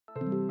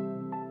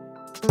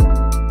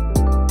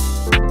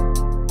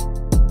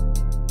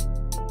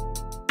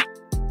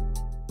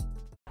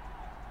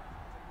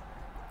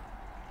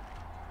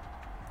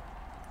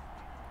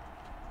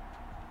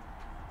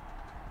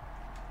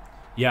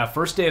Yeah,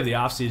 first day of the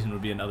offseason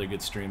would be another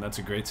good stream. That's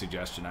a great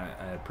suggestion.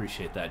 I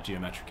appreciate that,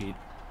 Geometric Heat.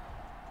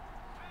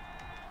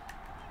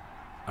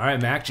 All right,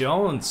 Mac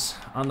Jones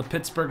on the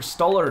Pittsburgh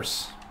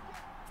Steelers.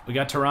 We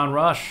got Teron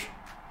Rush.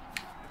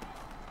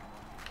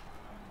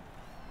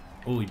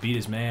 Oh, he beat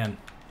his man.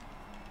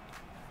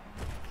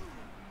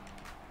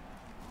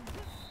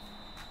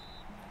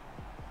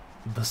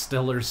 The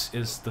Steelers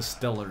is the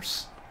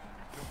Steelers.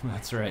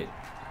 That's right.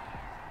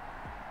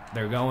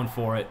 They're going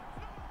for it.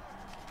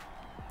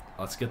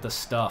 Let's get the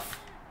stuff.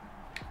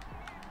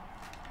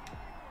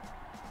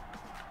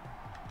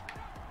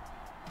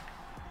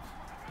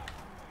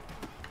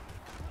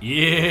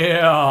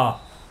 Yeah!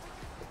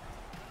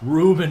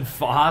 Reuben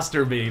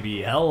Foster,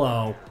 baby.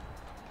 Hello.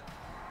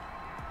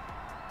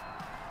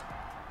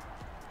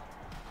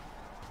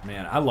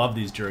 Man, I love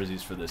these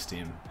jerseys for this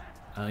team.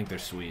 I think they're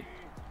sweet.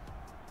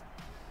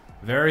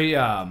 Very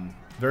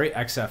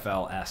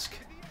XFL-esque.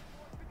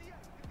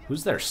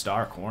 Who's their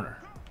star corner?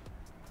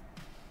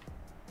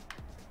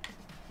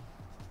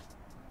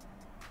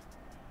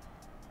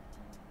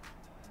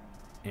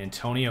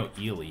 Antonio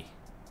Ely.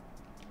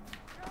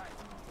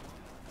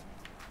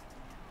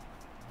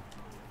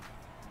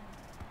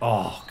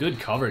 Oh, good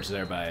coverage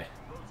there by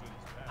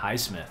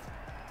Highsmith.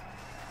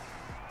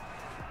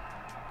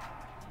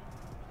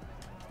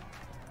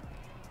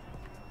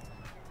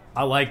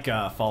 I like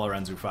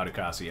Falorenzo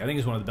Fadukasi. I think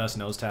he's one of the best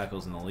nose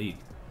tackles in the league,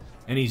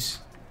 and he's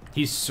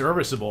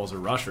serviceable as a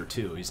rusher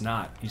too. He's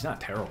not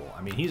terrible.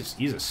 I mean,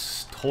 he's a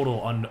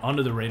total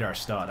under the radar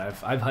stud.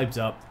 I've hyped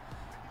up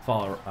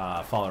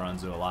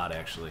Falorenzo a lot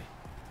actually.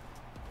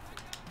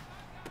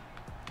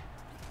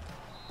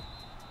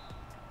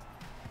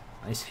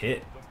 Nice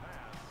hit.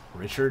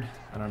 Richard?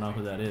 I don't know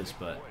who that is,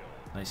 but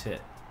nice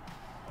hit.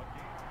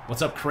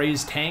 What's up,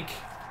 Crazed Tank?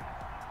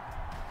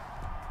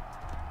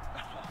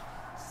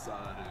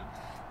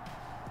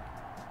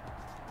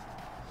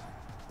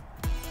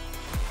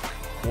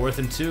 Fourth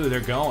and 2,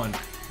 they're going.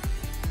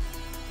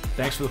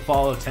 Thanks for the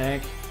follow,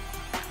 Tank.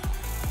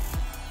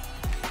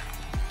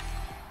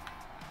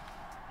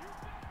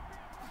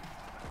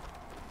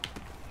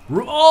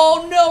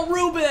 Oh no,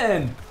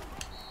 Ruben!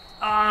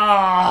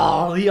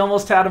 Oh, he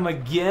almost had him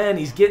again.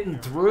 He's getting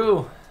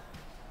through.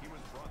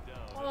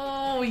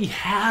 Oh, he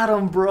had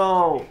him,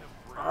 bro.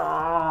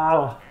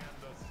 Oh.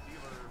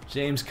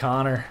 James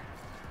Conner.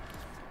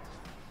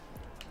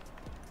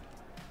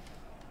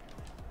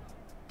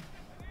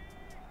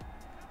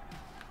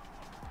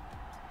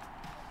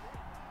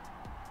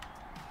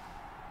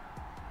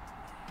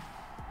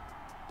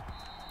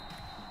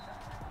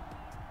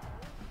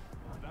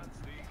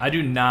 I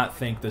do not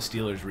think the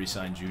Steelers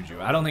re-sign Juju.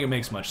 I don't think it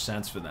makes much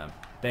sense for them.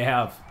 They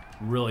have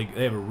a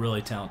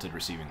really talented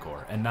receiving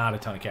core and not a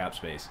ton of cap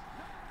space.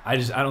 I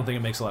don't think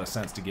it makes a lot of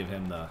sense to give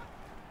him the.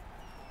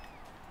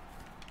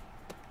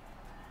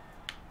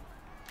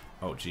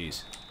 Oh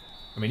geez.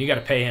 I mean, you got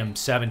to pay him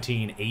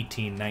 17,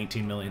 18,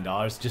 19 million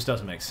dollars. It just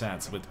doesn't make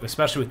sense,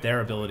 especially with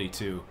their ability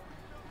to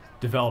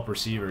develop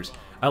receivers.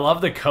 I love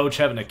the coach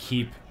having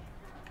to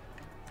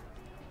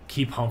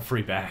keep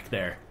Humphrey back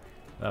there.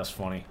 That was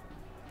funny.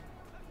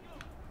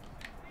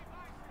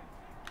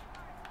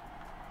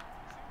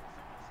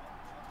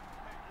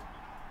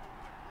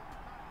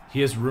 He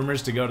has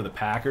rumors to go to the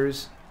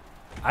Packers.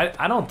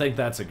 I don't think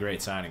that's a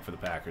great signing for the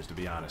Packers, to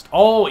be honest.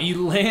 Oh,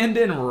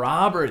 Elandon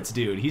Roberts,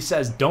 dude. He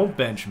says, don't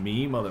bench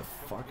me,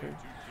 motherfucker.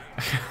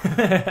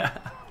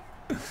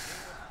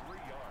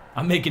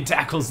 I'm making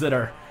tackles that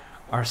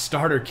our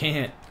starter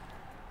can't.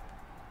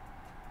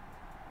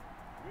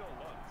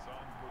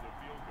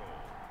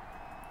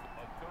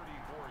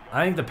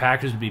 I think the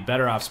Packers would be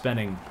better off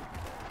spending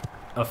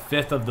a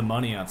fifth of the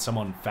money on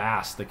someone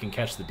fast that can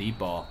catch the deep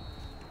ball.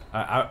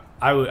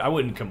 I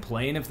wouldn't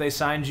complain if they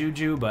signed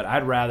Juju, but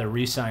I'd rather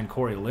re-sign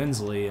Corey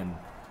Linsley and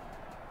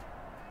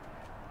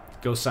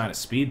go sign a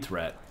speed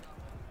threat.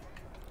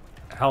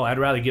 Hell, I'd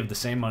rather give the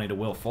same money to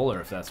Will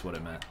Fuller if that's what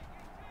it meant.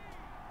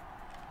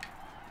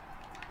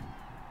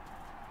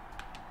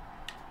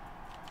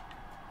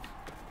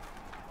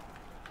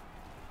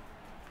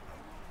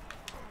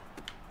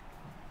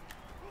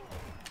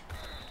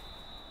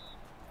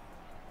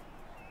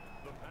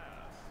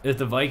 If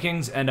the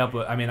Vikings end up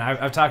with, I mean,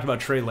 I've talked about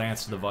Trey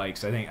Lance to the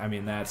Vikes. I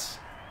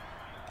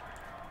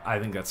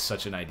think that's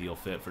such an ideal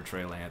fit for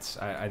Trey Lance.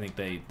 I think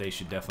they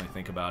should definitely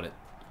think about it.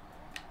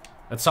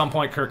 At some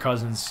point, Kirk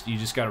Cousins, you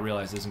just got to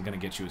realize, isn't going to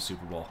get you a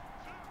Super Bowl.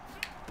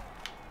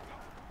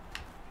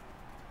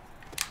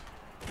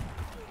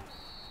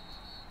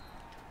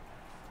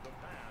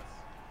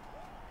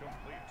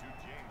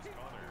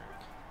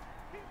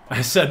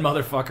 I said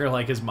motherfucker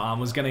like his mom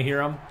was going to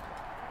hear him.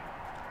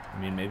 I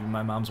mean, maybe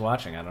my mom's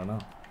watching. I don't know.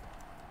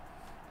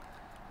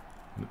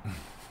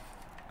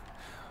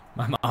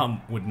 My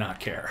mom would not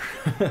care.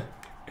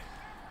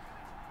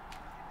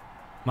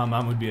 My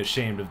mom would be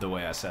ashamed of the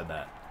way I said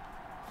that.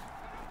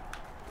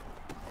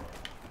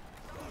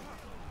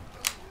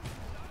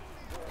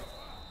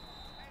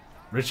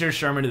 Richard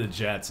Sherman to the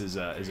Jets is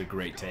a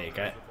great take.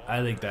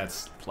 I think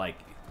that's like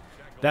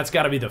that's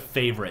got to be the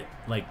favorite.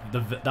 Like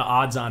the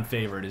odds-on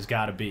favorite has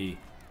got to be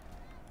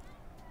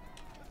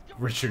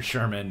Richard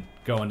Sherman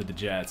going to the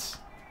Jets.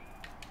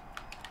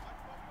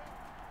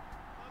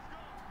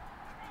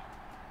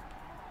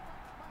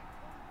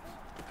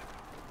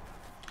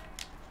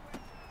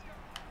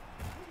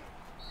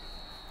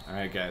 All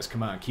right, guys,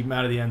 come on, keep him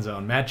out of the end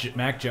zone.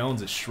 Mac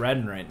Jones is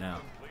shredding right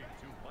now.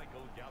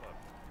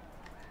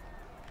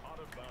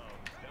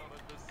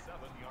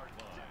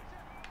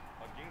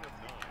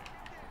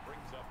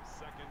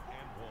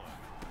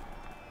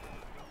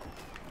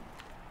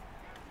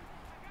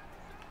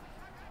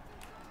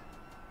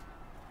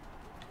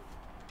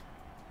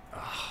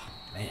 Oh,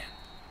 man.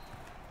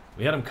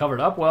 We had him covered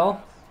up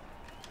well.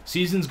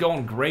 Season's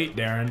going great,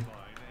 Darren.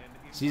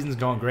 Season's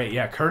going great.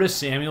 Yeah, Curtis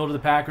Samuel to the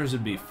Packers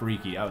would be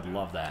freaky. I would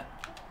love that.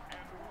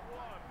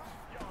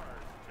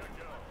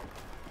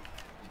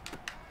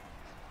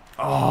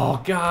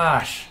 Oh,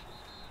 gosh.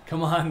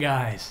 Come on,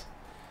 guys.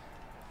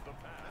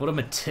 What a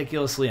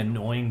meticulously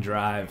annoying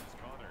drive.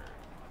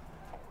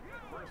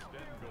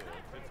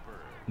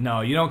 No,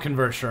 you don't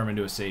convert Sherman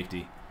to a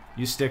safety.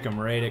 You stick him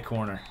right at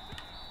corner.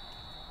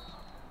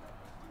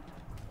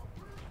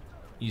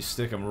 You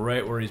stick him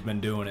right where he's been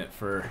doing it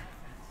for...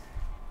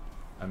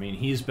 I mean,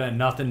 he's been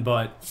nothing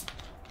but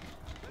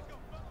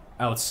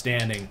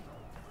outstanding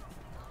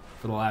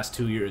for the last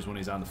 2 years when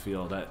he's on the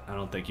field. I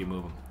don't think you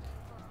move him.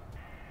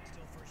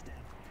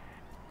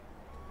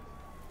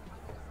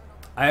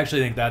 I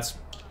actually think that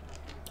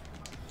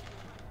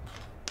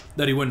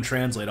he wouldn't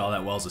translate all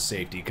that well as a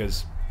safety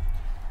because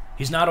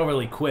he's not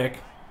overly quick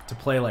to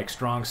play like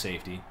strong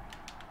safety.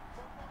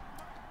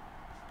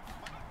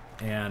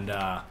 And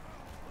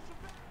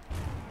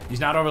he's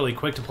not overly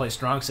quick to play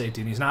strong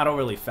safety, and he's not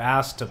overly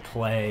fast to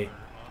play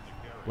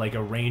like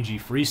a rangy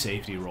free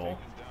safety role.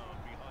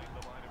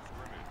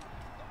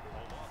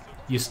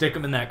 You stick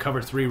him in that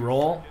cover 3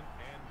 role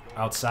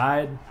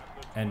outside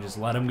and just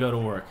let him go to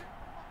work.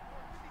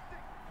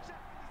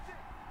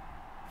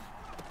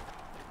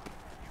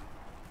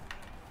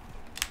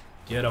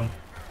 Get him.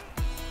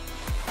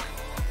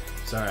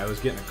 Sorry, I was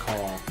getting a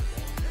call.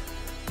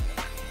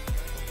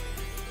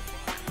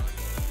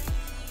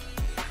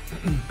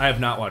 I have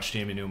not watched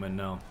Jamie Newman,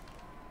 no.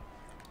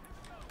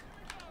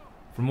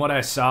 From what I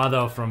saw,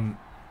 though, from,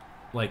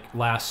 like,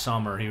 last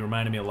summer, he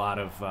reminded me a lot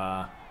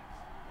of,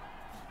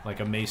 like,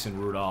 a Mason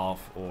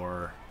Rudolph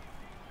or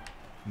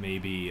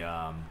maybe,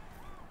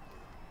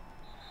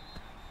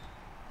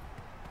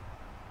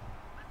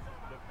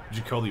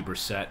 Jacoby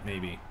Brissett,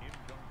 maybe.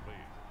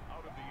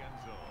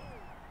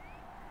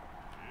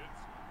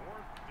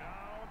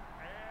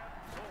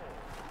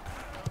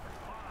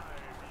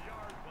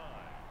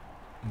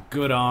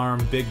 Good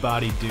arm, big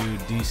body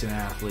dude, decent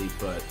athlete,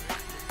 but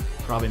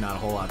probably not a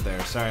whole lot there.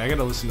 Sorry, I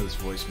gotta listen to this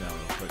voicemail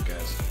real quick,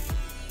 guys.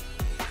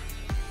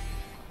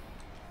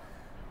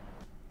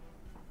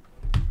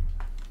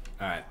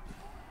 Alright.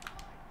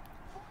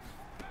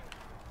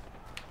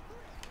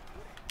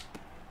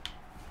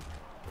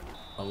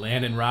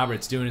 Landon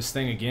Roberts doing his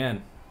thing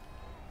again.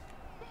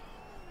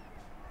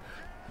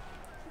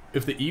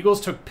 If the Eagles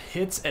took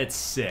Pitts at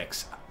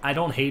 6, I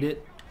don't hate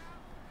it.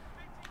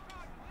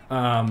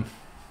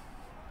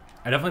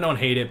 I definitely don't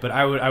hate it, but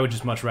I would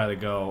just much rather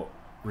go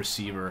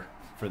receiver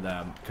for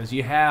them because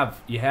you have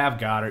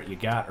Goddard, you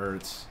got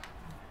Ertz.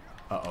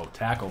 Uh-oh,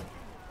 tackle.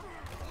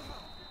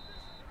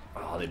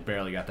 Oh, they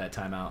barely got that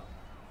timeout.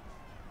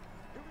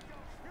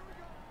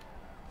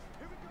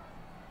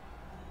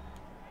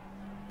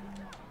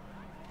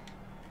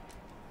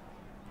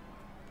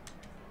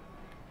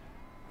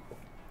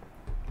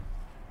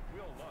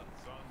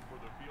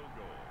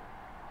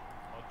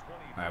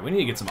 All right, we need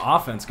to get some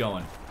offense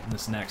going in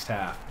this next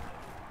half.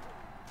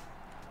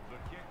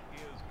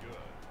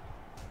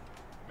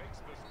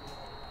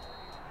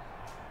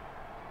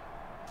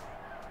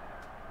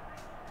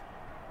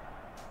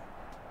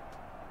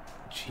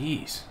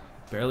 Jeez,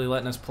 barely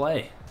letting us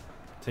play.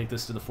 Take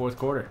this to the 4th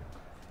quarter.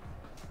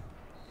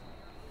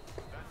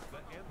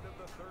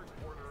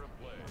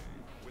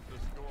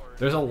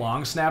 There's a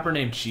long snapper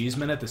named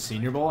Cheeseman at the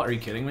Senior Bowl. Are you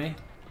kidding me?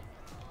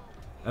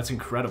 That's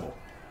incredible.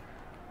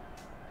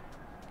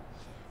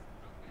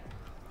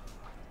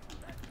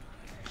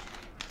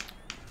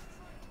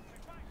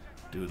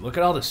 Dude, look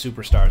at all the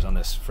superstars on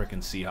this frickin'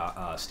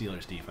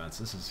 Steelers defense.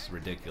 This is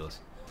ridiculous.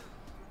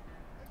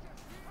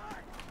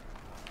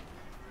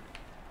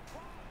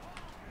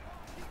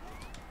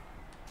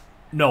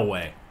 No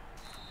way.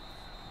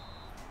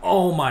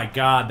 Oh my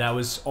god, that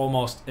was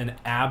almost an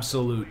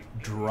absolute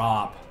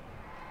drop.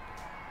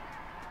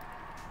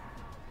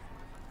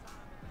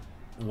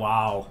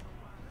 Wow.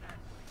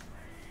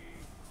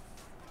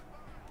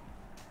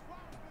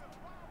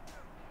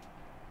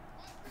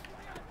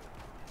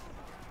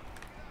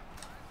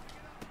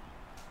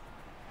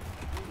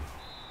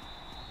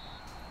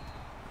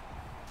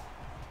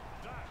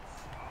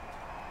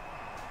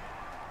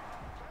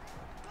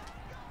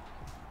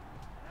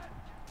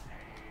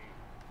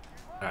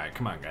 Alright,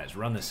 come on, guys.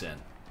 Run this in.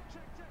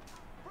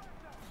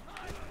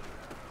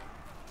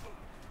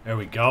 There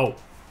we go.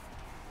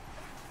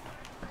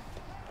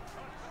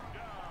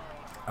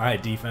 All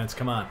right, defense,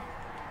 come on.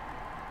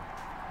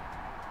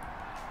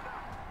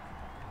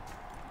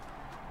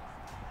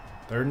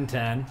 Third and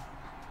 10.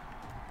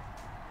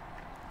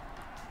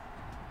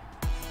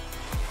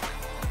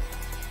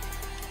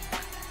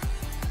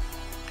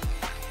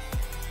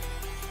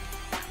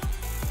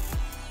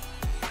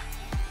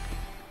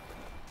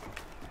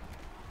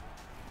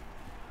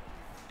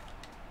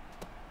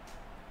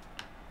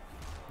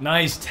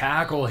 Nice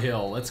tackle,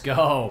 Hill. Let's go.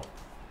 All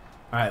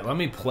right, let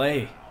me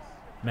play,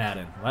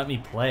 Madden. Let me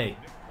play.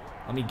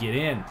 Let me get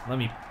in. Let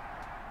me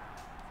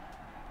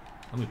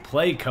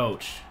play,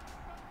 coach.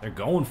 They're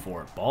going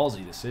for it.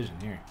 Ballsy decision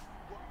here.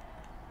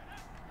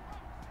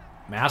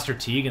 Master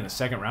Teague in the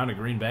second round of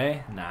Green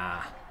Bay?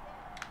 Nah.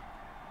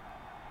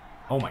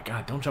 Oh my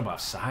god, don't jump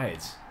off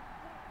sides.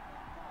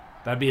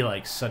 That'd be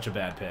like such a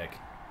bad pick.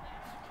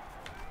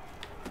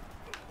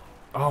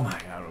 Oh my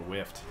god, I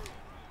whiffed.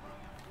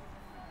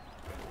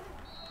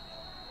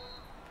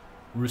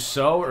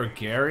 Rousseau or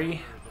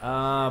Gary?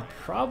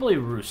 Probably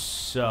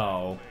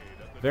Rousseau.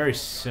 Very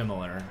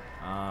similar.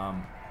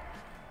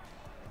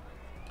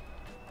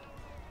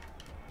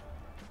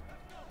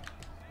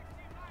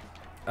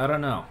 I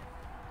don't know.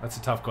 That's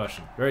a tough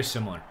question. Very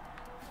similar.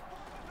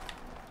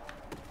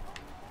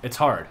 It's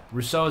hard.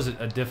 Rousseau is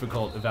a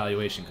difficult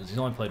evaluation because he's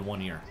only played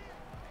 1 year.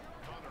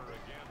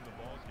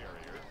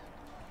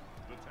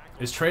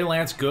 Is Trey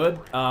Lance good?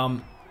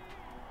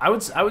 I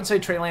would say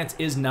Trey Lance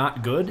is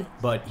not good,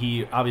 but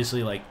he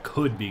obviously like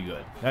could be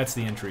good. That's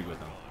the intrigue with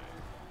him.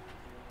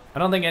 I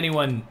don't think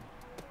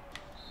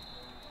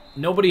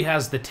nobody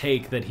has the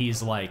take that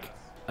he's like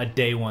a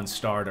day one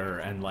starter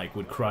and like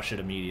would crush it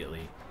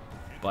immediately.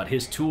 But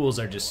his tools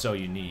are just so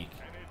unique.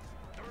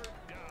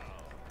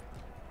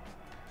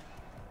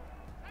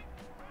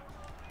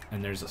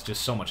 And there's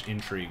just so much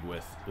intrigue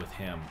with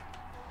him.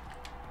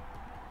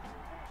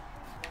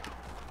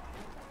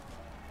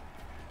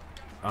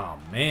 Oh,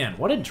 man.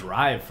 What a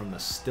drive from the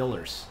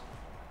Stillers.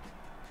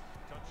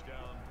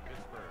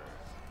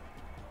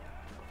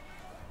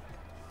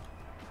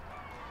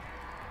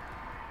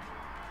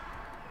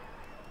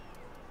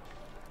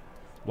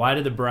 Why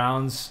did the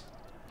Browns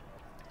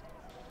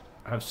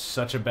have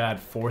such a bad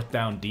fourth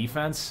down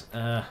defense?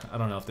 I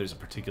don't know if there's a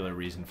particular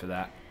reason for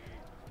that.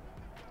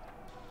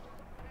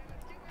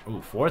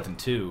 Ooh, 4th and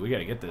 2. We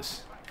gotta get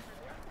this.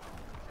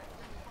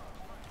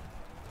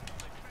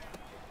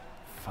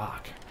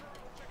 Fuck.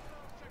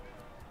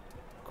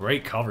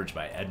 Great coverage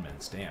by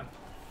Edmonds, damn.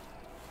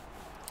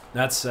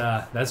 That's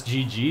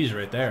GG's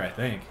right there, I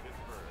think.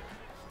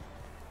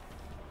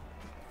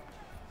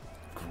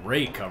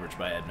 Great coverage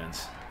by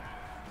Edmonds.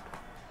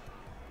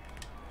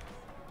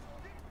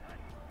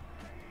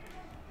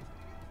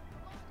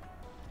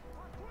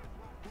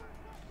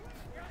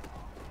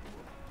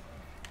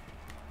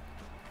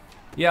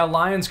 Yeah,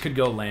 Lions could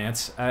go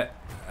Lance. I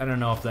don't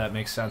know if that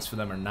makes sense for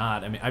them or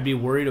not. I mean, I'd be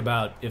worried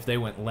about if they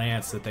went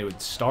Lance that they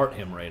would start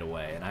him right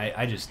away, and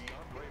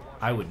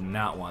I would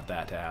not want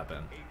that to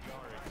happen.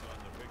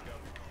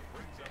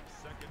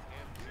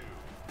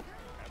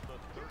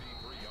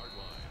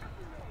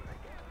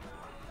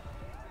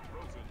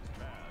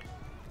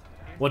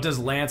 What does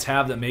Lance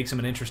have that makes him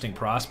an interesting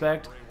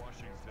prospect?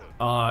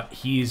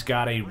 He's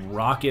got a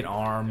rocket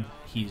arm.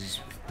 He's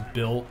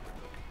built.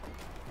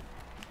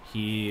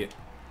 There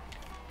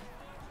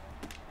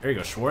you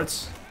go,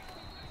 Schwartz.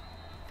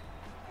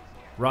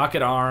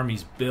 Rocket arm.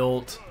 He's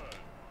built.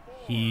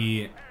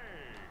 He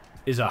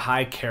is a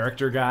high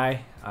character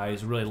guy.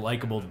 He's a really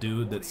likable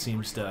dude that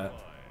seems to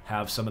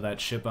have some of that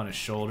chip on his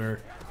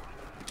shoulder.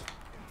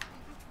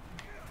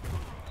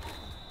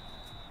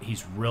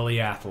 He's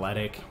really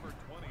athletic.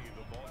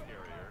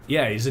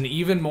 Yeah, he's an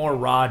even more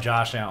raw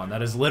Josh Allen.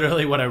 That is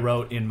literally what I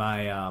wrote in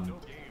my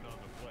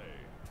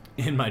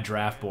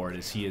draft board.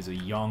 Is he is a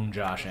young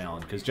Josh Allen?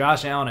 Because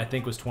Josh Allen, I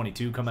think, was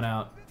 22 coming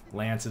out.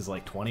 Lance is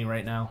like 20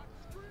 right now.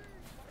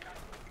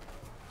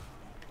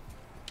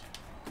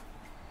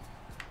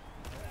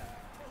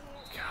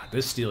 God,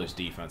 this Steelers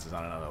defense is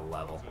on another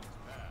level.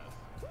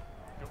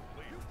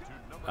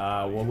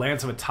 Will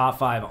Lance have a top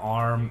 5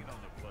 arm?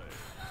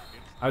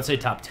 I would say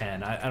top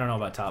 10. I don't know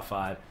about top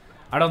 5.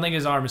 I don't think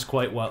his arm is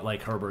quite what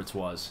like Herbert's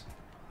was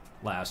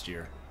last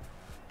year.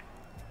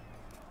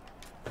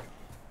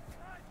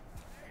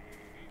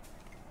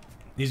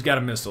 He's got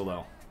a missile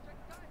though.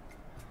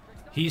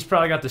 He's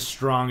probably got the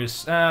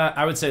strongest.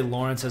 I would say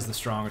Lawrence has the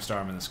strongest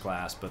arm in this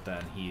class, but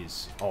then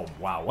he's. Oh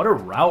wow, what a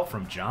route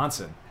from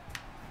Johnson.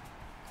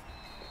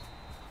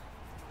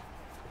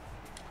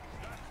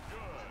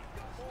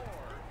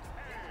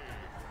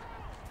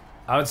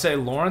 I would say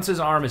Lawrence's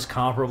arm is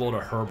comparable to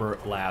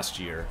Herbert last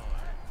year.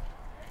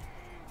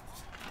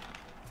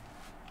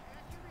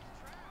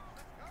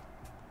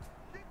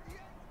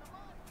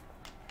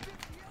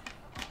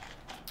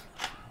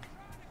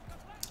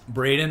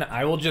 Braden,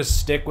 I will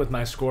just stick with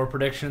my score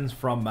predictions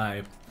from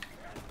my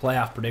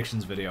playoff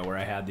predictions video where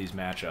I had these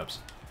matchups.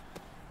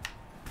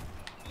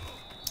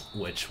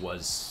 Which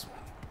was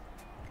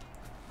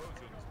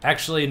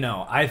Actually,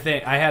 no. I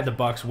think I had the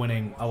Bucks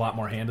winning a lot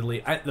more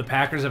handily. The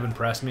Packers have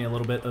impressed me a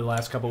little bit the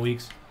last couple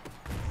weeks.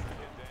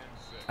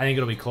 I think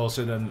it'll be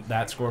closer than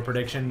that score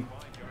prediction.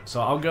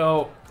 So I'll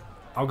go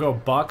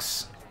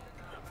Bucks.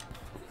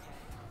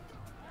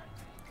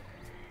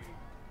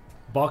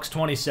 Bucks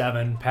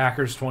 27,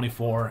 Packers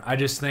 24. I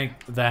just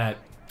think that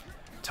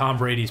Tom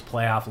Brady's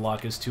playoff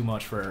luck is too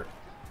much for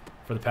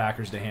the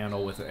Packers to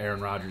handle with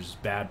Aaron Rodgers'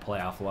 bad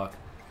playoff luck.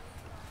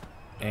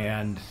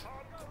 And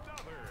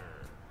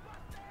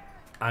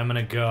I'm going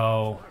to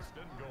go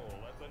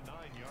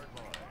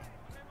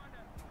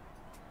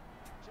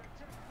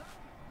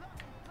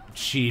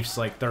Chiefs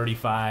like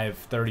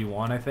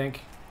 35-31, I think.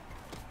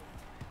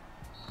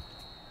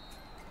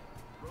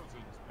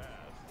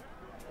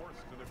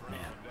 Man,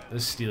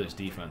 this Steelers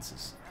defense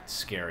is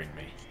scaring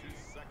me.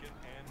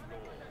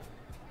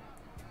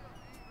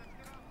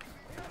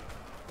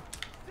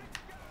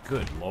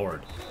 Good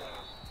Lord.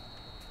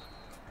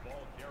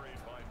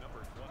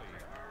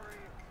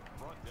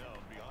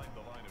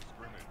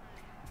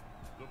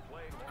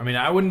 I mean,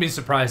 I wouldn't be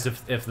surprised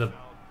if the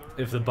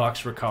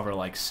Bucks recover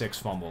like 6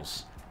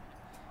 fumbles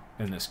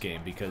in this game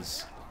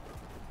because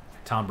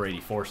Tom Brady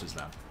forces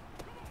them,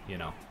 you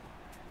know.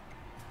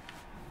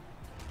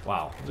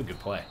 Wow, that was a good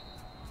play.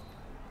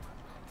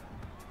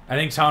 I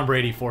think Tom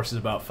Brady forces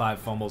about 5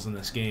 fumbles in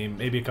this game,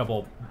 maybe a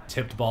couple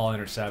tipped ball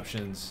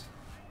interceptions.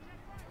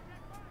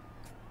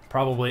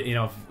 Probably, you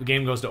know, if the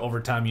game goes to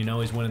overtime, you know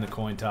he's winning the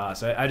coin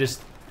toss. I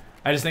just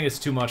think it's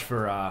too much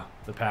for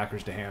the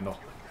Packers to handle.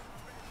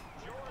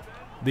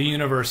 The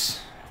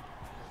universe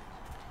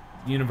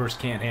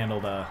can't handle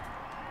the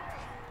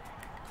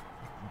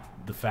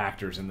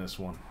factors in this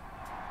one.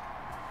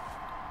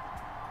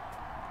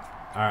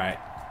 All right.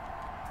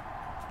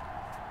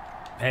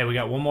 Hey, we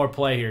got one more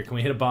play here. Can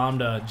we hit a bomb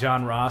to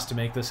John Ross to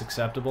make this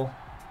acceptable?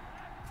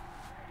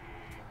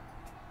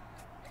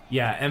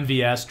 Yeah,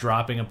 MVS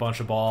dropping a bunch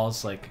of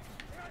balls. Like,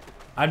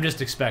 I'm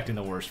just expecting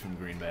the worst from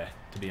Green Bay,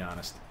 to be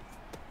honest.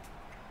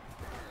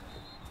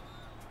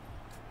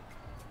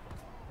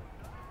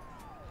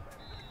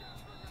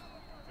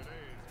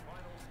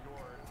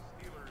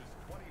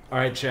 All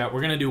right, chat.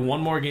 We're going to do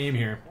one more game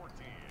here.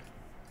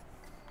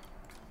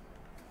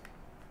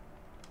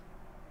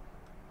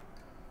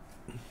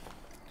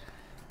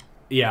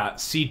 Yeah,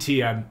 CT,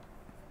 I'm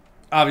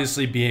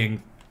obviously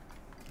being,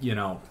 you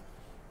know,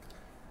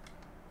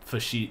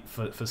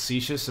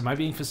 facetious. Am I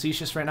being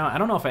facetious right now? I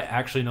don't know if I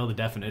actually know the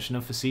definition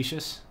of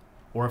facetious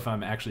or if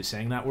I'm actually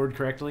saying that word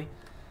correctly.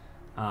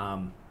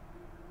 I'm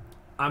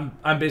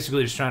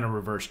basically just trying to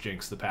reverse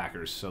jinx the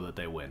Packers so that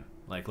they win.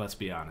 Like, let's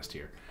be honest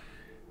here.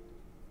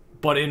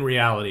 But in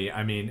reality,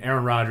 I mean,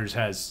 Aaron Rodgers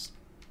has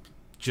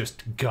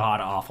just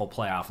god-awful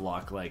playoff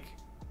luck. Like,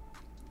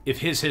 if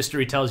his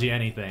history tells you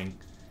anything,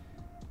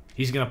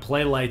 he's going to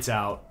play lights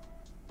out.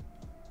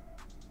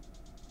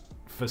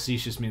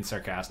 Facetious means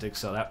sarcastic,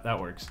 so that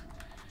works.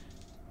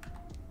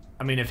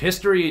 I mean, if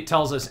history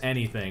tells us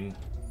anything,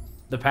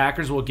 the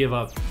Packers will give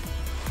up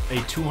a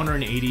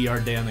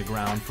 280-yard day on the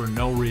ground for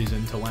no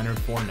reason to Leonard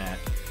Fournette.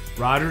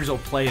 Rodgers will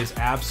play his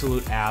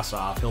absolute ass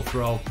off. He'll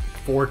throw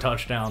 4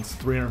 touchdowns,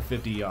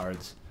 350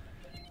 yards,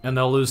 and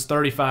they'll lose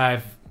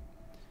 35-28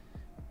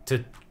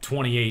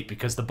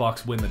 because the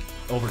Bucks win the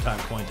overtime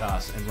coin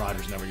toss and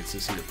Rodgers never gets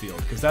to see the field.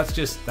 Because that's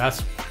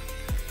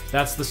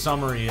the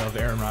summary of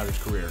Aaron Rodgers'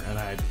 career.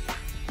 And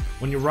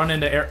when you run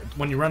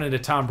into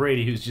Tom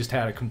Brady, who's just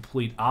had a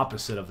complete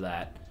opposite of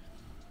that,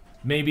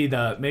 maybe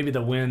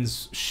the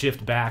wins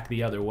shift back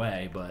the other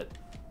way, but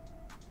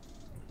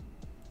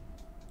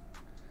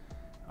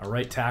our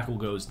right tackle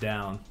goes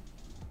down,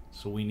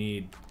 so we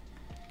need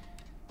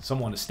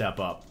someone to step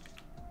up.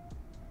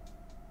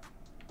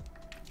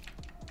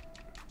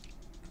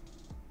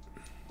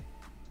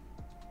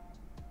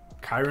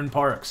 Kyron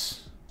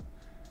Parks.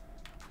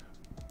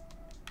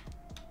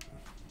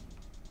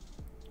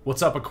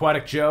 What's up,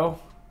 Aquatic Joe?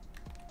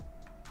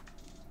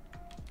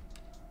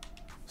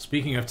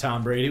 Speaking of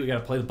Tom Brady, we got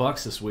to play the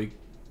Bucks this week.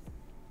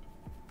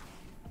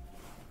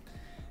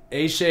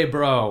 Aishay,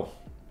 bro,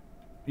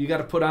 you got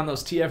to put on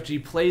those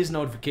TFG plays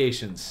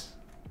notifications.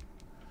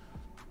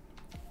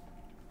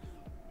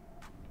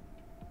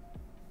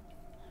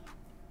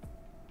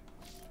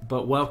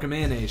 But welcome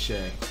in,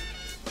 Aishay.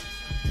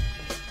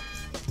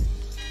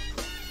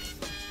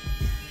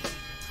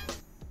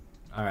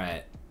 All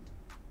right.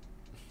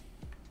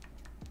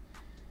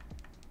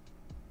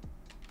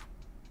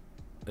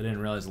 I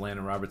didn't realize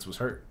Landon Roberts was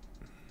hurt.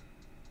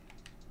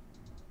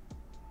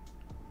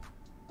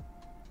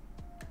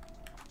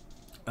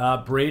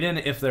 Braden,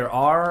 if there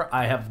are,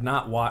 I have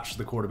not watched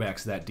the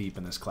quarterbacks that deep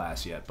in this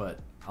class yet, but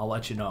I'll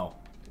let you know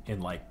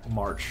in like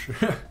March.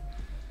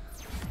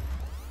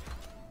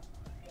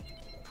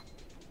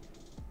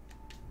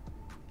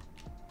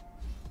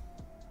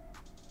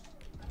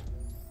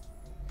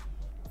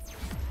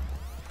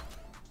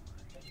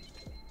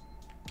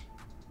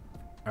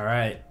 All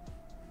right.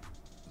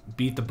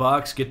 Beat the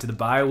Bucks, get to the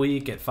bye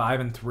week at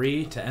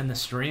 5-3 to end the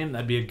stream.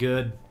 That'd be a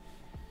good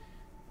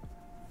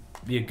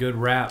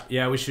wrap.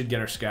 Yeah, we should get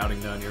our scouting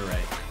done. You're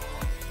right.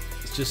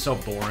 It's just so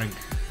boring.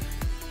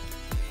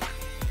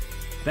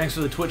 Thanks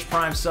for the Twitch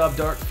Prime sub,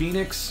 Dark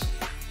Phoenix.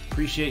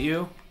 Appreciate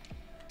you.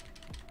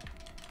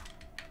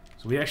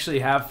 So we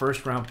actually have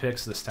first round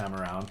picks this time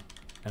around,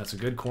 and it's a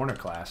good corner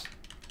class.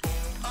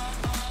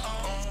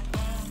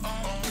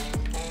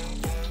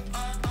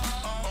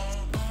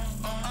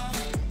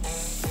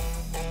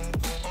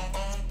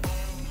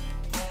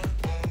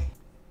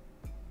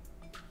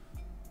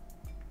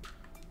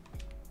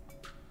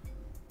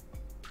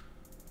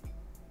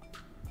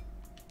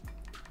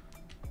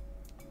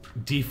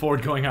 D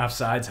Ford going off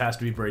sides has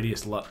to be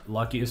Brady's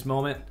luckiest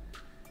moment.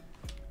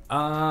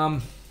 Yeah,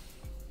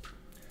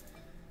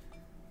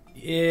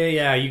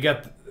 you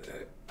got.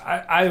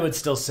 I would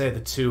still say the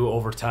two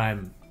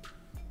overtime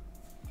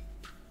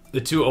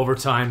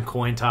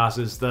coin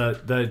tosses.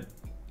 The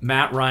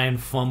Matt Ryan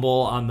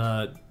fumble on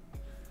the.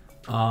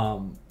 I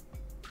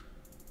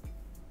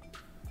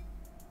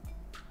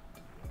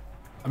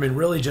mean,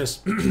 really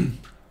just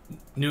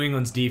New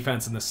England's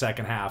defense in the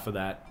second half of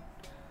that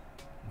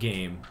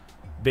game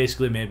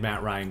basically made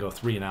Matt Ryan go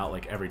 3 and out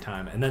like every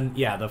time. And then,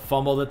 yeah, the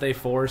fumble that they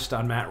forced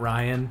on Matt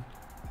Ryan,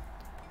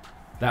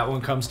 that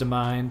one comes to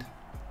mind.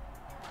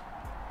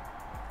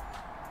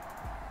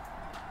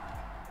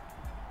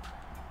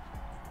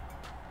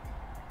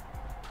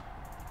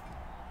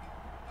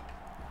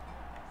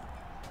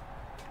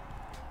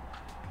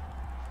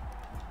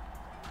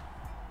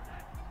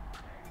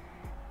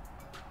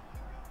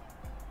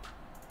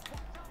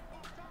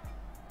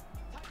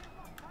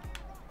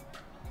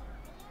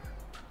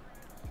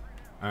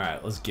 All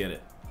right, let's get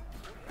it.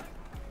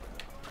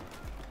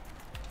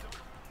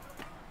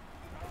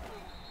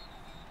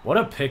 What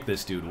a pick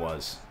this dude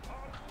was.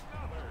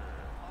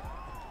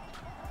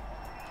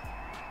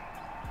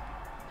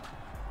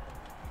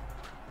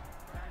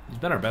 He's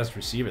been our best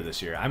receiver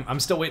this year. I'm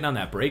still waiting on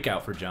that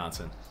breakout for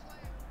Johnson.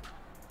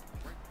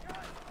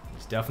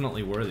 He's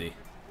definitely worthy.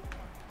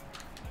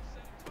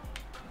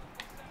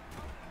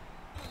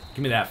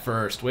 Give me that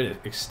first. Way to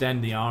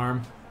extend the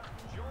arm.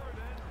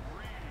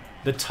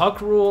 The tuck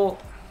rule...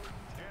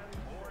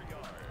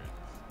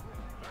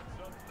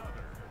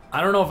 I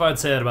don't know if I'd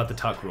say that about the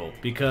tuck rule,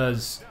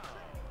 because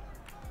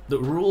the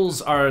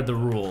rules are the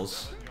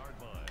rules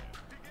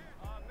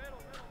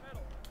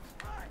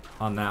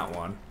on that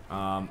one.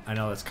 I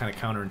know that's kind of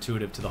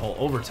counterintuitive to the whole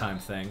overtime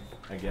thing,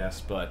 I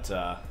guess, but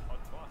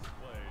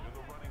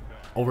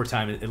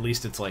overtime, at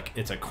least it's like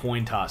it's a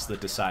coin toss that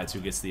decides who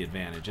gets the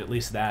advantage. At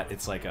least that,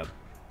 it's like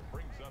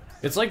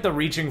the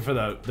reaching for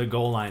the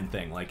goal line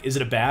thing. Like, is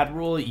it a bad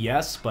rule?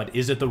 Yes, but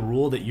is it the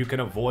rule that you can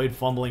avoid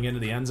fumbling into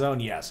the end zone?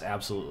 Yes,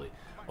 absolutely.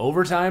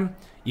 Overtime,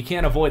 you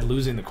can't avoid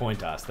losing the coin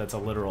toss. That's a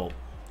literal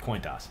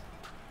coin toss.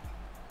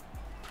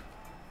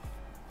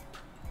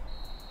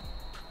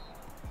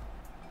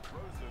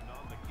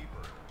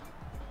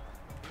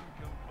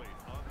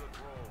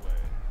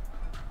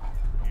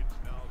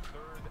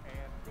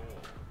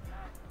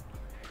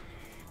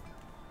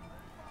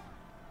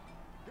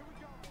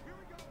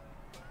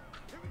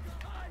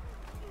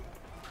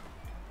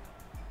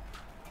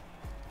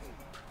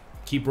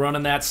 Keep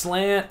running that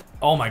slant.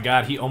 Oh my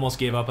God, he almost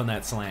gave up on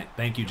that slant.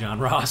 Thank you, John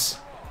Ross.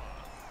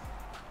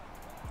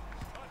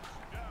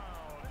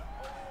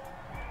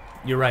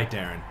 You're right,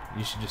 Darren.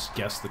 You should just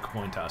guess the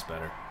coin toss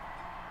better.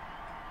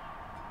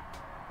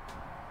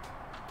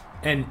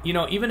 And, you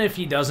know, even if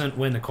he doesn't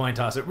win the coin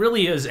toss, it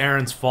really is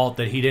Aaron's fault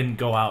that he didn't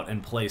go out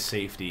and play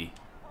safety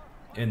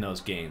in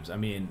those games. I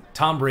mean,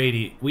 Tom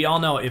Brady, we all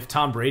know if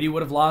Tom Brady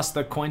would have lost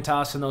the coin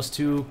toss in those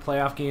 2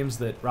 playoff games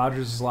that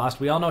Rodgers has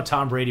lost, we all know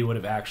Tom Brady would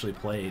have actually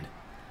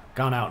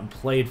gone out and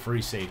played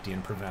free safety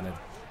and prevented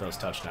those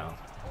touchdowns.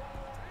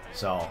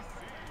 So,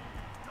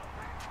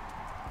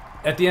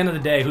 at the end of the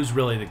day, who's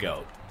really the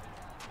GOAT?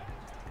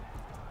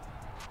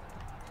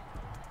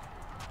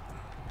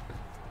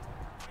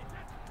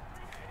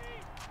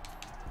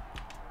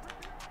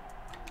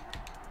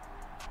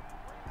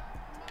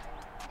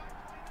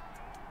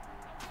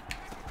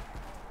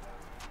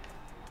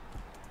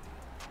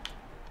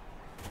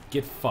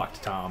 Get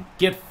fucked, Tom.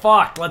 Get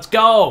fucked. Let's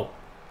go.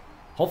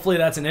 Hopefully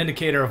that's an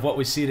indicator of what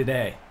we see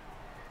today.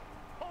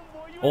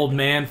 Old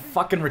man,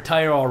 fucking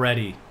retire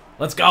already.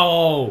 Let's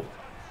go.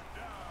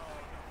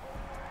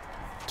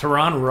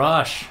 Tehran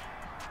Rush.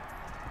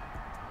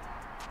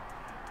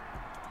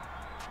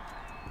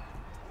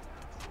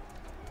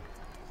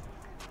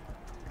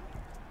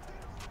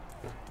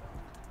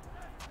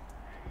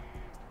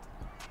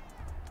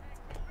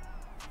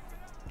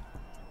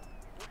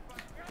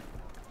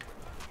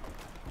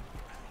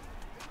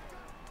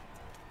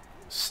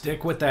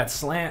 Stick with that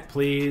slant,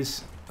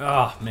 please.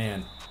 Oh,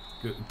 man.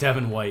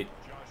 Devin White.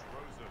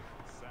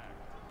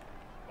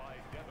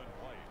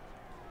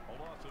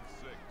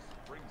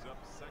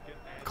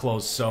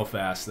 Closed so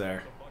fast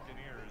there.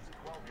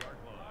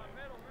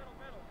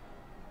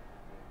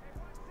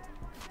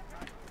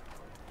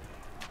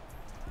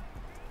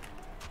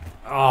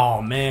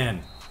 Oh,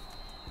 man.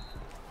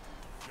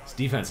 This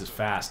defense is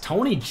fast.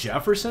 Tony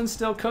Jefferson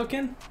still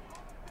cooking?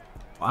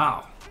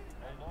 Wow.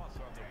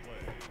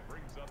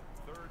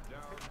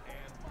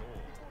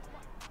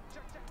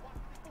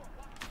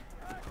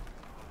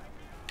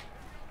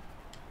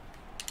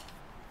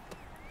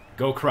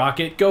 Go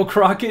Crockett. Go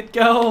Crockett.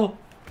 Go.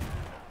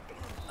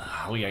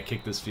 We gotta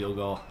kick this field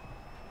goal.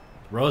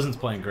 Rosen's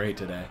playing great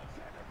today.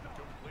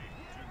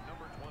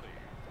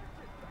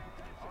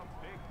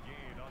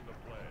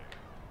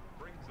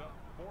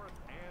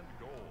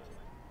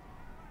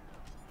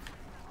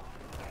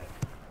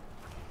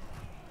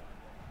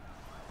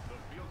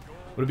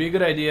 Would it be a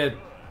good idea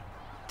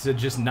to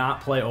just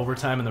not play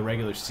overtime in the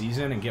regular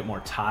season and get more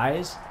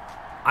ties?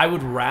 I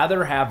would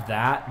rather have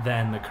that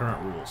than the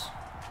current rules.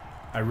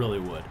 I really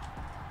would.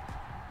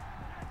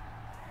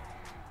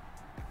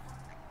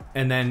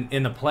 And then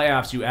in the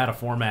playoffs, you add a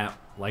format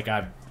like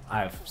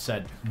I've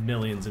said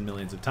millions and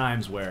millions of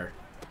times where,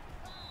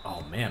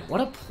 oh man,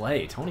 what a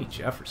play, Tony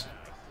Jefferson.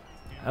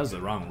 That was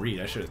the wrong read.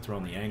 I should have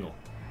thrown the angle.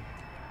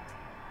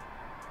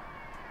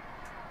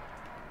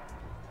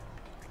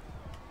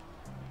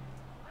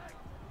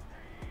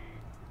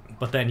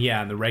 But then,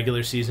 yeah, in the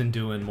regular season,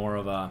 doing more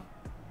of a,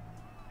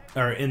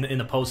 or in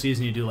the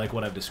postseason, you do like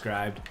what I've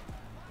described.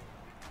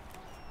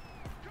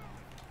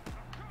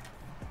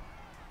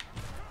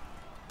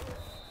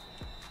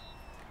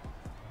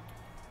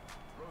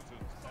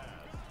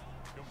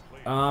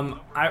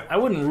 I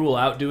wouldn't rule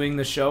out doing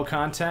the show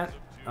content,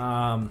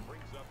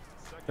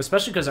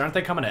 especially because aren't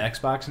they coming to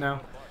Xbox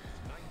now?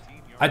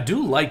 I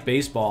do like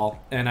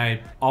baseball, and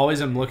I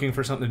always am looking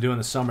for something to do in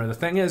the summer. The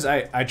thing is,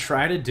 I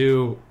try to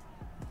do,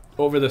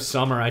 over the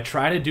summer, I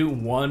try to do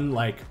one,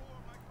 like,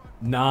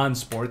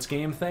 non-sports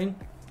game thing,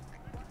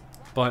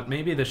 but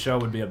maybe the show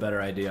would be a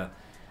better idea.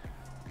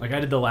 Like, I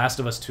did The Last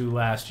of Us 2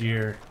 last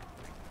year.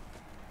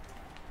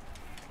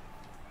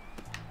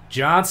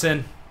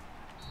 Johnson.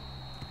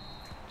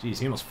 Jeez,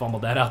 he almost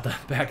fumbled that out the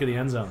back of the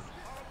end zone.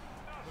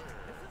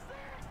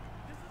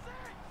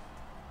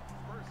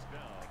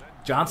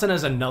 Johnson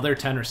has another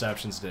 10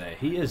 receptions today.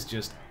 He is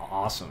just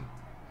awesome.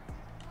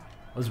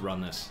 Let's run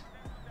this.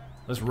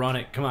 Let's run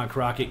it. Come on,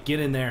 Crockett. Get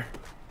in there.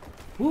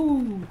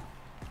 Woo.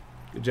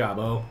 Good job,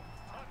 O.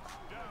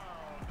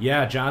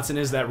 Yeah, Johnson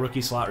is that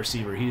rookie slot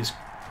receiver. He is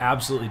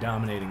absolutely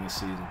dominating this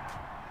season.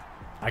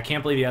 I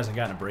can't believe he hasn't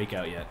gotten a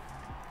breakout yet.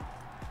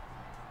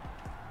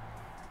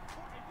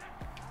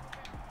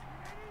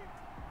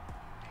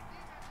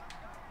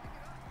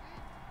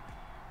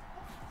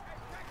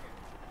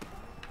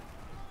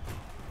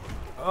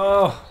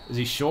 Oh, is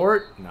he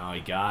short? No, he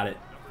got it.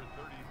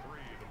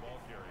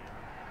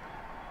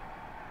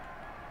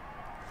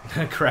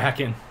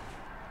 Kraken.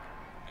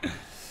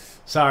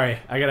 Sorry,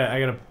 I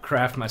gotta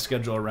craft my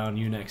schedule around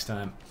you next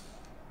time.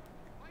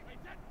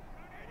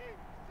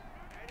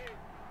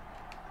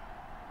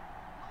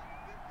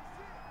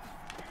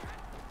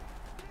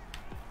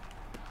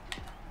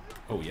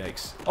 Oh,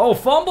 yikes. Oh,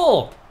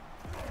 fumble!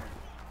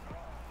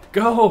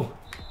 Go!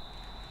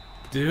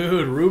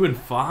 Dude, Reuben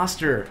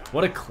Foster.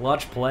 What a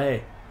clutch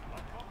play.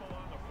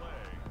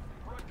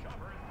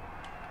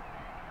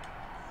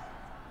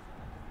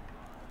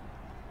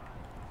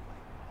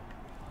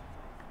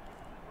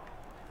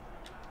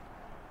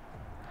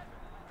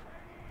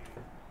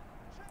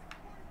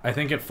 I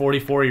think at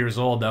 44 years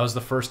old, that was the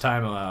first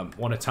time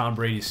one of Tom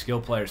Brady's skill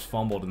players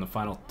fumbled in the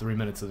final 3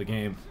 minutes of the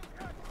game.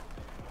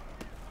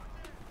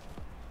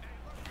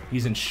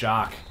 He's in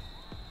shock.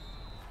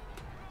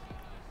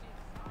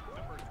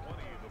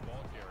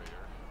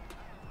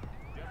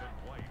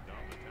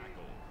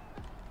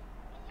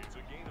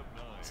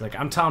 It's like,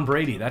 I'm Tom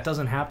Brady. That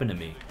doesn't happen to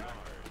me.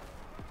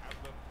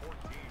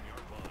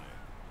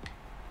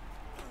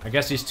 I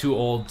guess he's too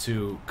old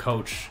to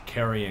coach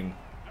carrying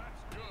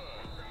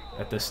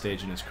at this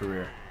stage in his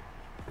career.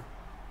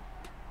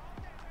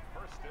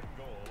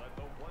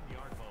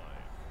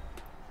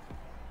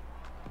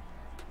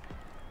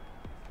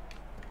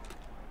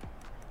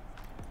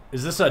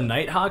 Is this a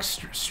Nighthawk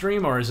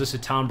stream or is this a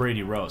Tom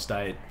Brady roast?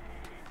 I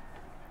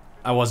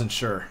wasn't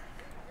sure.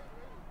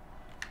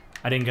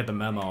 I didn't get the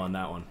memo on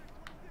that one.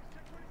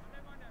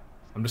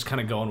 I'm just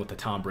kind of going with the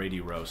Tom Brady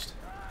roast.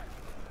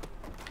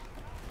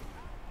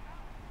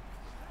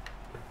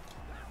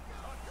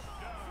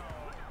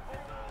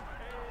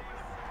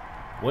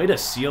 Way to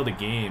seal the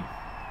game.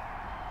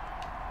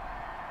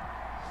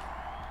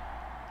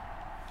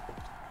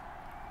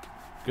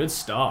 Good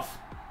stuff.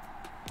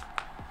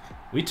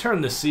 We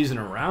turned this season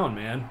around,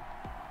 man.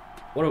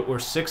 What, we're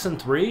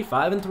 6-3,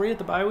 5-3 at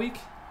the bye week?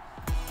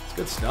 It's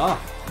good stuff.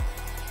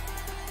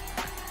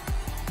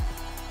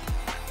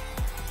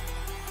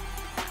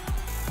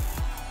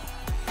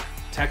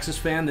 Texas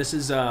fan, this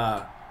is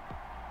our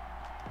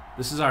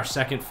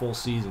second full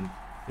season.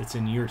 It's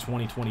in year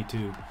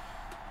 2022.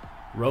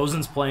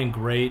 Rosen's playing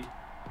great.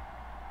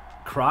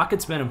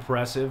 Crockett's been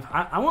impressive.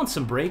 I want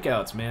some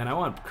breakouts, man. I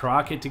want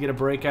Crockett to get a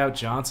breakout.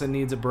 Johnson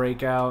needs a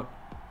breakout.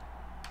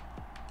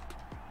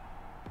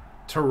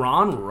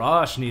 Teron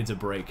Rush needs a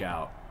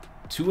breakout.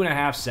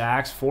 2.5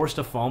 sacks, forced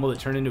a fumble that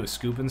turned into a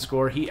scoop and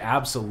score. He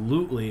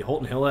absolutely...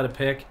 Holton Hill had a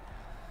pick.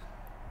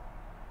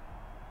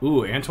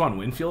 Ooh, Antoine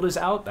Winfield is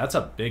out? That's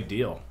a big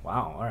deal.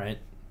 Wow, all right.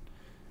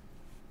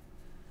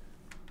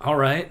 All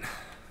right.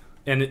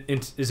 And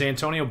is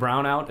Antonio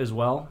Brown out as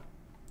well?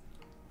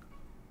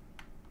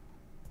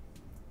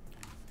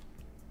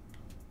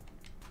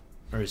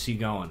 Or is he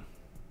going?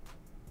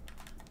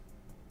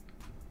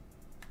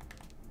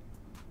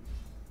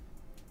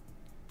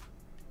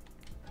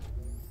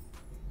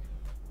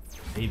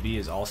 AB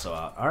is also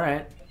out. All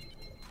right.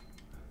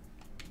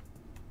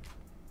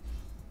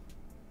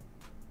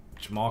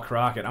 Jamal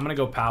Crockett. I'm going to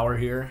go power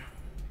here.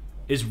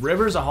 Is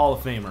Rivers a Hall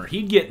of Famer?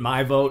 He'd get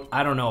my vote.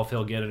 I don't know if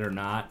he'll get it or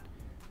not.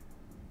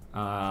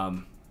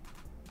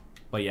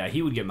 But yeah,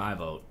 he would get my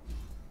vote.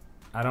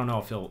 I don't know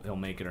if he'll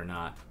make it or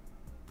not.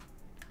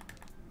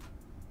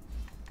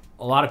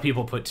 A lot of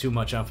people put too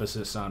much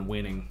emphasis on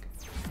winning.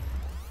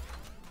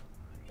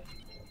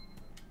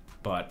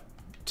 But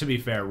to be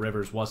fair,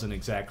 Rivers wasn't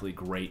exactly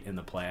great in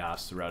the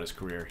playoffs throughout his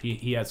career.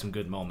 He had some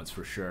good moments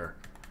for sure.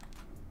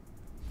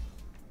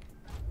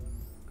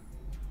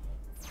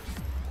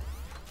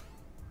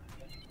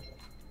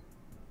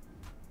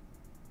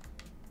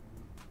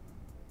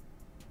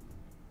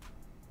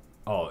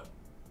 Oh,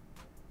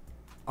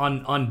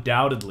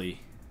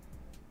 undoubtedly,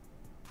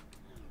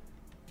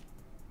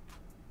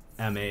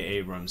 M.A.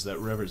 Abrams, that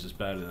Rivers is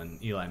better than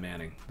Eli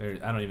Manning. I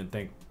don't even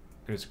think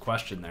there's a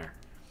question there.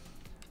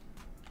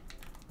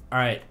 All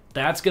right,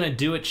 that's gonna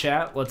do it,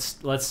 chat.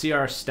 Let's see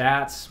our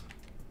stats.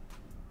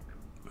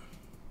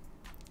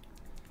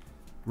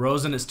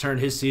 Rosen has turned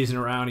his season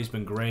around. Has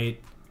been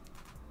great.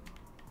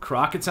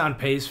 Crockett's on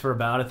pace for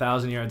about a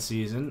 1,000-yard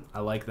season. I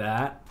like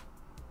that.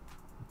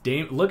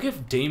 Look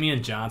at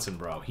Damian Johnson,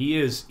 bro. He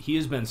has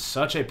been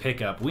such a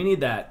pickup. We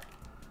need that.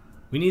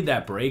 We need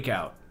that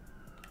breakout.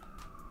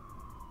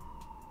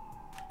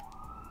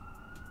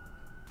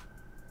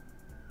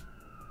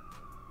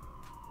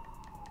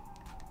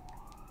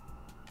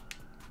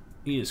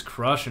 He is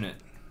crushing it.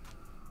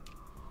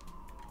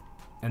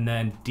 And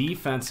then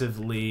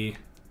defensively,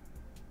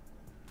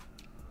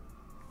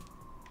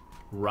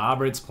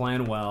 Roberts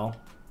playing well.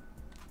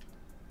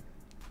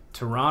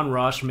 Teron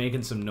Rush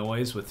making some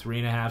noise with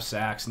 3.5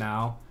 sacks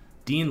now.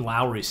 Dean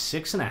Lowry,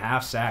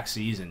 6.5 sack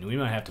season. We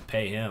might have to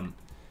pay him.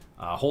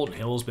 Holton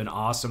Hill's been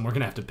awesome. We're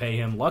going to have to pay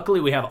him. Luckily,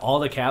 we have all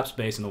the cap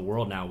space in the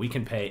world now. We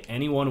can pay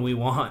anyone we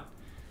want.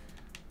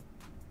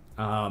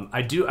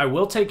 I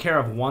will take care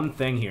of one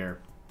thing here.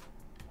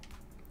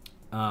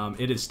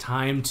 It is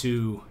time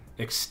to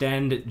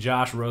extend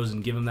Josh Rosen,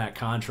 give him that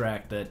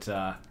contract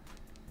that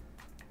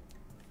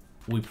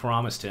we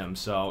promised him.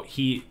 So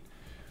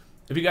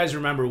if you guys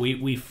remember,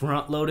 we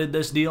front-loaded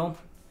this deal.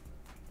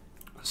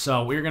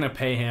 So we're going to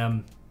pay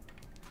him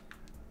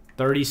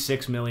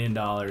 $36 million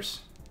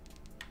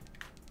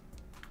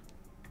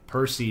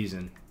per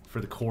season for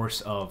the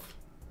course of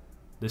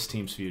this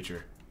team's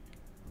future.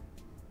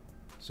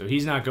 So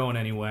he's not going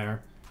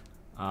anywhere.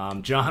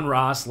 John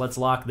Ross, let's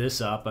lock this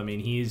up. I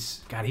mean,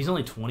 he's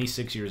only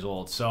 26 years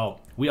old. So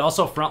we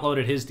also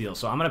front-loaded his deal.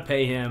 So I'm going to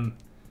pay him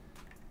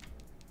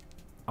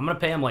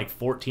like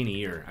 14 a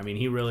year. I mean,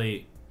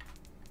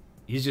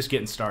 he's just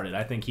getting started.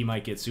 I think he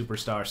might get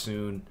superstar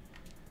soon.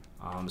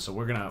 So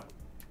we're gonna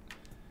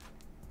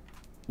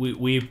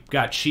we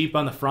got cheap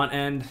on the front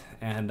end,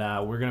 and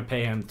we're gonna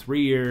pay him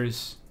 3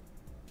 years,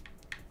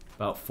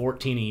 about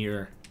 14 a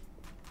year.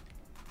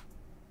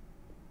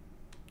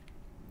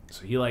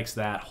 So he likes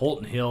that.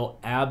 Holton Hill,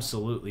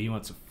 absolutely. He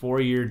wants a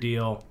 4-year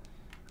deal.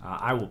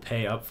 I will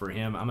pay up for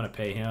him. I'm gonna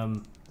pay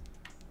him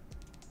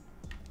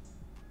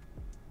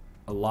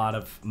a lot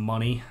of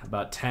money,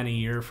 about 10 a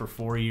year for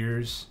 4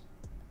 years.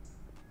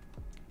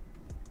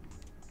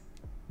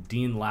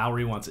 Dean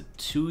Lowry wants a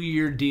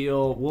 2-year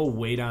deal. We'll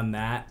wait on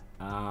that.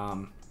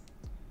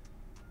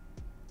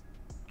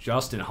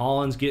 Justin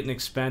Holland's getting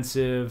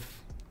expensive.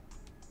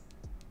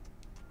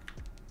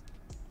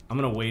 I'm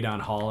going to wait on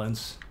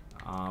Holland's.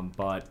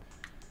 But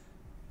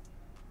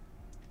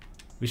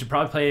we should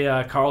probably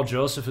play Carl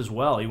Joseph as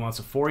well. He wants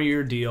a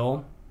 4-year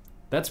deal.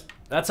 That's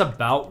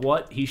about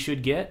what he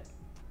should get.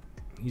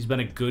 He's been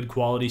a good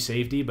quality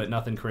safety, but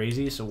nothing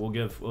crazy, so we'll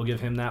give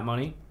him that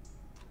money.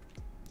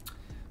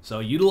 So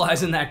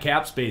utilizing that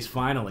cap space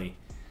finally.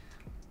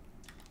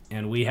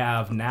 And we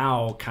have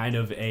now kind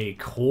of a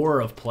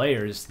core of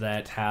players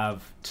that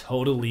have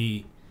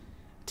totally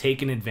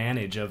taken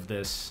advantage of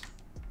this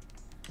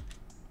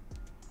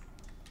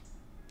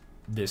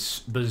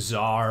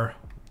bizarre,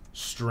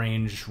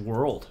 strange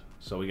world.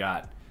 So we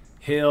got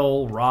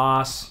Hill,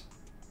 Ross,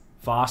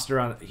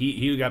 Foster.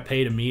 He got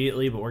paid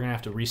immediately, but we're going to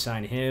have to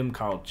re-sign him.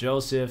 Carl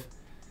Joseph.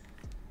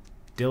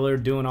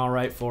 Dillard doing all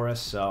right for us,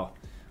 so...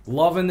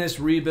 Loving this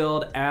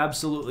rebuild.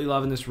 Absolutely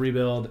loving this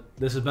rebuild.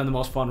 This has been the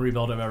most fun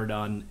rebuild I've ever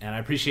done, and I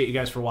appreciate you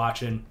guys for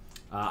watching.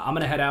 I'm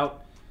going to head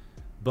out,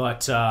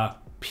 but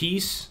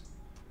peace,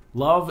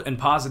 love, and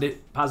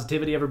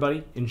positivity,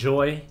 everybody.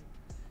 Enjoy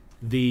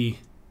the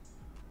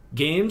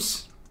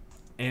games,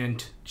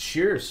 and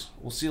cheers.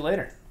 We'll see you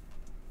later.